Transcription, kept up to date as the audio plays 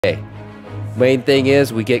Main thing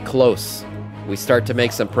is we get close. We start to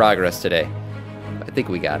make some progress today. I think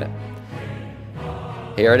we got it.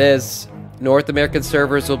 Here it is. North American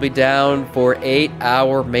servers will be down for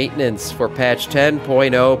 8-hour maintenance for patch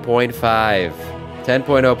 10.0.5.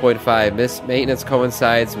 10.0.5. This maintenance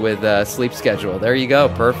coincides with sleep schedule. There you go.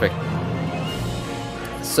 Perfect.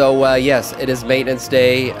 So, yes, it is maintenance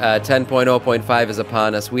day. 10.0.5 is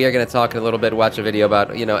upon us. We are going to talk in a little bit, watch a video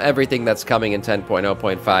about, everything that's coming in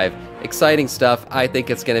 10.0.5. Exciting stuff. I think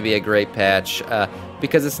it's going to be a great patch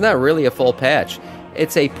because it's not really a full patch.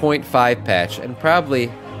 It's a 0.5 patch, and probably,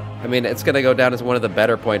 it's going to go down as one of the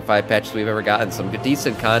better 0.5 patches we've ever gotten. Some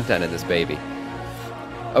decent content in this baby.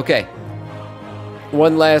 Okay.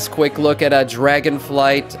 One last quick look at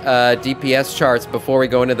Dragonflight DPS charts before we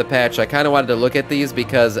go into the patch. I kind of wanted to look at these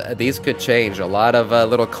because these could change. A lot of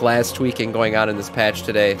little class tweaking going on in this patch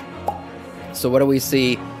today. So what do we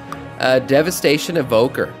see? Devastation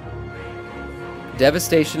Evoker.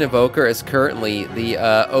 Devastation Evoker is currently the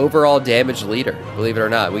overall damage leader, believe it or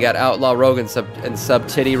not. We got Outlaw Rogue and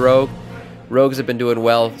Sub-Titty Rogue. Rogues have been doing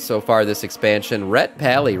well so far this expansion. Ret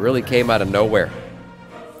Pally really came out of nowhere.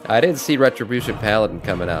 I didn't see Retribution Paladin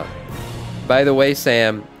coming out. By the way,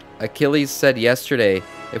 Sam, Achilles said yesterday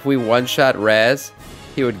if we one-shot Raz,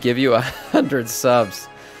 he would give you 100 subs.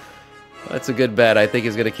 That's a good bet. I think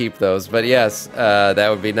he's going to keep those. But yes, that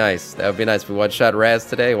would be nice. That would be nice. If we one-shot Raz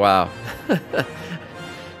today, wow.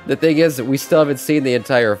 The thing is, we still haven't seen the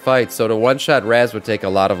entire fight, so to one-shot Raz would take a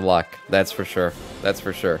lot of luck. That's for sure. That's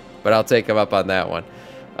for sure. But I'll take him up on that one.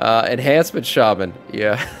 Enhancement Shaman.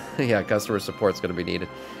 Yeah. Yeah, customer support's going to be needed.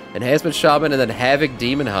 Enhancement Shaman and then Havoc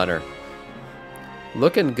Demon Hunter.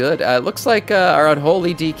 Looking good. Looks like our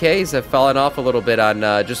Unholy DKs have fallen off a little bit on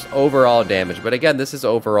just overall damage. But again, this is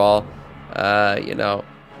overall.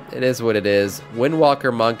 It is what it is.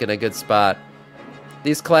 Windwalker Monk in a good spot.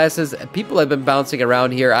 These classes, people have been bouncing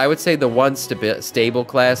around here. I would say the one stable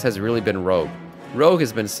class has really been Rogue. Rogue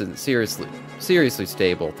has been seriously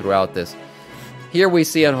stable throughout this. Here we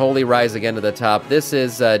see Unholy rise again to the top. This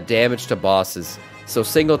is damage to bosses. So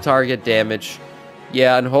single target damage.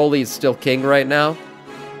 Yeah, Unholy is still king right now.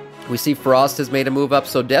 We see Frost has made a move up.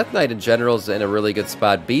 So Death Knight in general is in a really good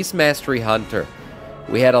spot. Beast Mastery Hunter.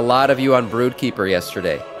 We had a lot of you on Broodkeeper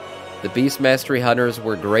yesterday. The Beast Mastery Hunters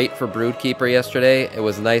were great for Broodkeeper yesterday. It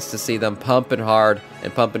was nice to see them pumping hard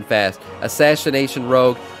and pumping fast. Assassination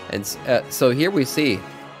Rogue. And so here we see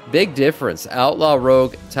big difference. Outlaw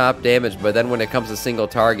Rogue, top damage, but then when it comes to single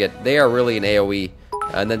target, they are really an AoE.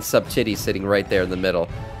 And then Sub-Titty sitting right there in the middle.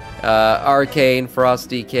 Arcane, Frost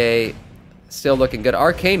DK, still looking good.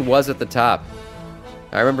 Arcane was at the top.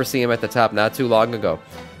 I remember seeing him at the top not too long ago.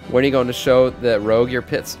 When are you going to show the Rogue your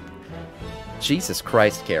pits? Jesus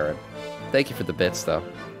Christ, Karen. Thank you for the bits, though.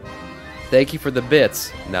 Thank you for the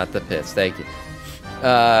bits, not the pits. Thank you.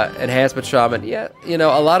 Enhancement Shaman. Yeah,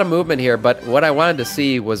 a lot of movement here, but what I wanted to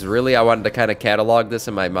see was really, I wanted to kind of catalog this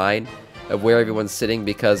in my mind of where everyone's sitting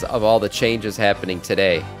because of all the changes happening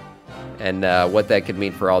today and what that could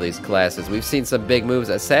mean for all these classes. We've seen some big moves.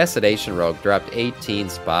 Assassination Rogue dropped 18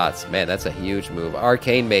 spots. Man, that's a huge move.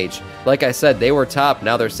 Arcane Mage, like I said, they were top.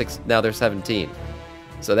 Now they're 17.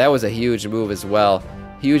 So that was a huge move as well.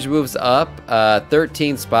 Huge moves up,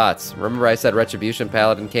 13 spots. Remember I said Retribution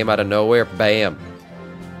Paladin came out of nowhere? Bam.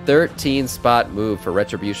 13 spot move for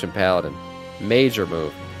Retribution Paladin. Major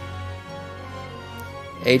move.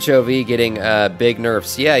 HOV getting big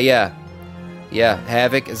nerfs. Yeah.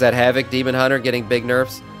 Havoc. Is that Havoc Demon Hunter getting big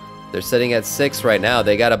nerfs? They're sitting at 6 right now.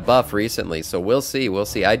 They got a buff recently, so we'll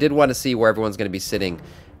see. I did want to see where everyone's going to be sitting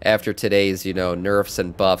after today's, nerfs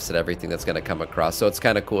and buffs and everything that's going to come across. So it's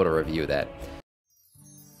kind of cool to review that.